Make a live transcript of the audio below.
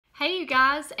Hey you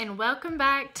guys, and welcome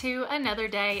back to another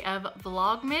day of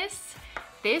Vlogmas.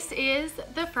 This is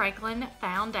the Franklin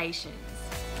Foundations.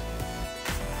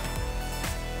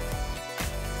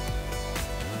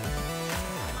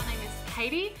 My name is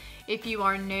Katie. If you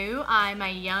are new, I'm a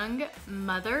young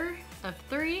mother of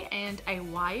 3 and a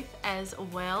wife as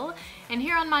well. And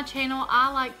here on my channel,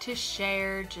 I like to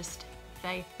share just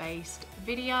faith-based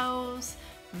videos,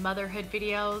 motherhood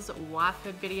videos,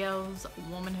 wifehood videos,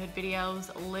 womanhood videos,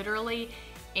 literally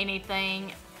anything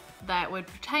that would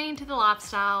pertain to the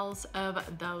lifestyles of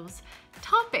those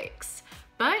topics.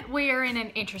 But we are in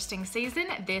an interesting season.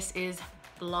 This is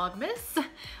Vlogmas,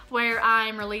 where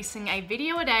I'm releasing a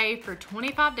video a day for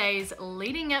 25 days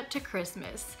leading up to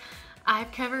Christmas.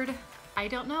 I've covered, I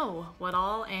don't know what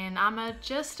all, and I'm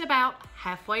just about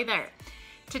halfway there.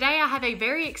 Today I have a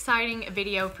very exciting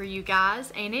video for you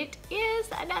guys, and it is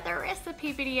another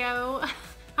recipe video.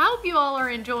 I hope you all are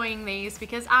enjoying these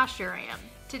because I sure am.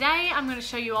 Today I'm going to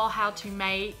show you all how to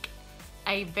make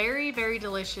a very, very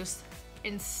delicious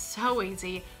and so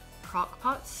easy crock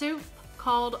pot soup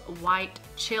called white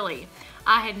chili.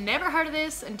 I had never heard of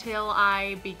this until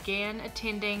I began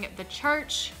attending the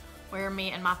church where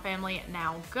me and my family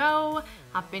now go.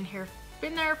 I've been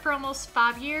there for almost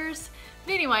 5 years.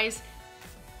 But anyways,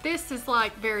 this is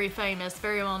like very famous,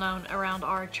 very well known around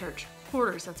our church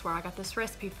quarters. That's where I got this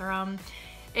recipe from.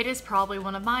 It is probably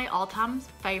one of my all-time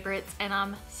favorites, and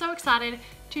I'm so excited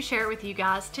to share it with you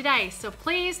guys today. So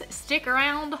please stick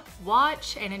around,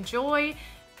 watch, and enjoy,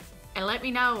 and let me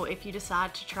know if you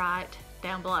decide to try it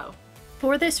down below.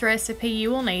 For this recipe, you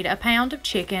will need a pound of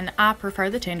chicken. I prefer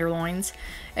the tenderloins,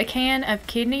 a can of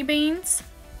kidney beans,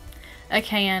 a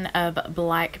can of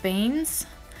black beans,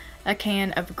 a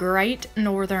can of Great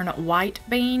Northern white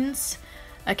beans,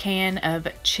 a can of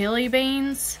chili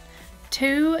beans,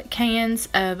 2 cans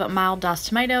of mild diced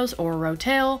tomatoes or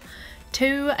rotel,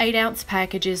 2 8-ounce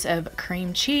packages of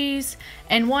cream cheese,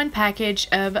 and 1 package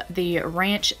of the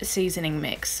ranch seasoning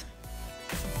mix.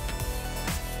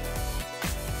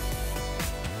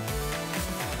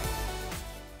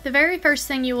 The very first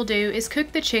thing you will do is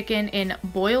cook the chicken in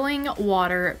boiling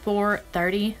water for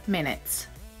 30 minutes.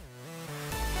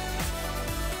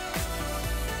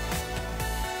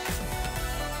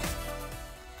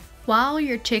 While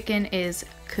your chicken is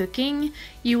cooking,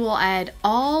 you will add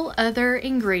all other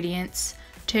ingredients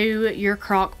to your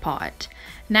crock pot.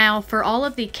 Now, for all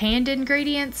of the canned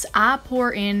ingredients, I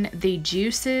pour in the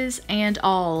juices and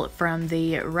all from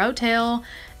the rotel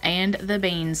and the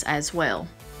beans as well.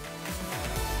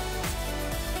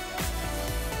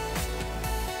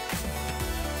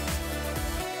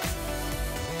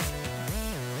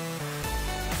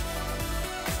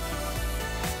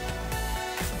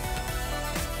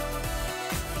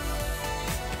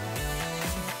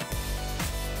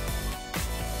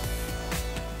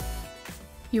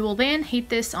 You will then heat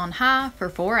this on high for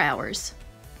 4 hours.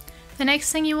 The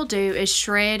next thing you will do is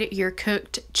shred your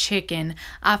cooked chicken.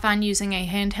 I find using a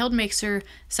handheld mixer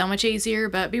so much easier,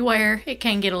 but beware, it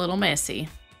can get a little messy.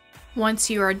 Once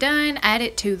you are done, add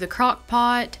it to the crock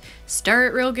pot, stir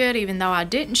it real good. Even though I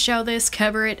didn't show this,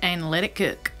 cover it and let it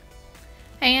cook.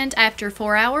 And after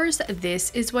 4 hours,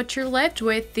 this is what you're left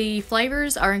with. The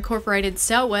flavors are incorporated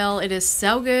so well. It is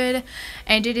so good,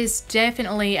 and it is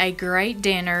definitely a great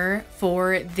dinner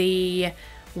for the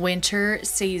winter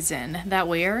season that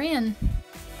we are in.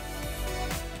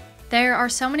 There are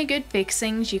so many good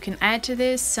fixings you can add to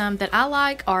this. Some that I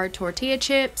like are tortilla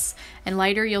chips, and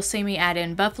later you'll see me add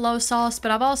in buffalo sauce, but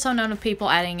I've also known of people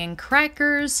adding in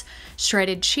crackers,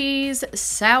 shredded cheese,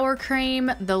 sour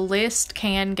cream. The list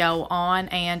can go on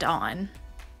and on.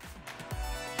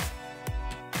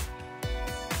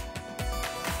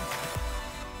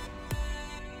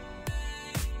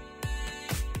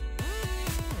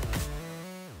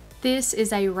 This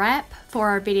is a wrap for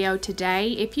our video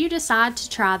today. If you decide to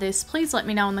try this, please let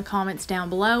me know in the comments down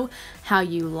below how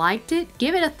you liked it.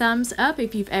 Give it a thumbs up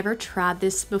if you've ever tried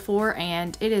this before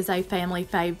and it is a family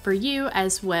fave for you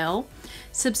as well.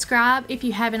 Subscribe if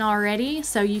you haven't already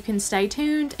so you can stay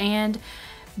tuned and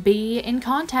be in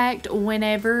contact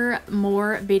whenever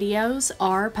more videos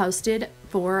are posted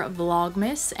for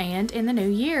Vlogmas and in the new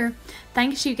year.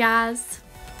 Thanks you guys.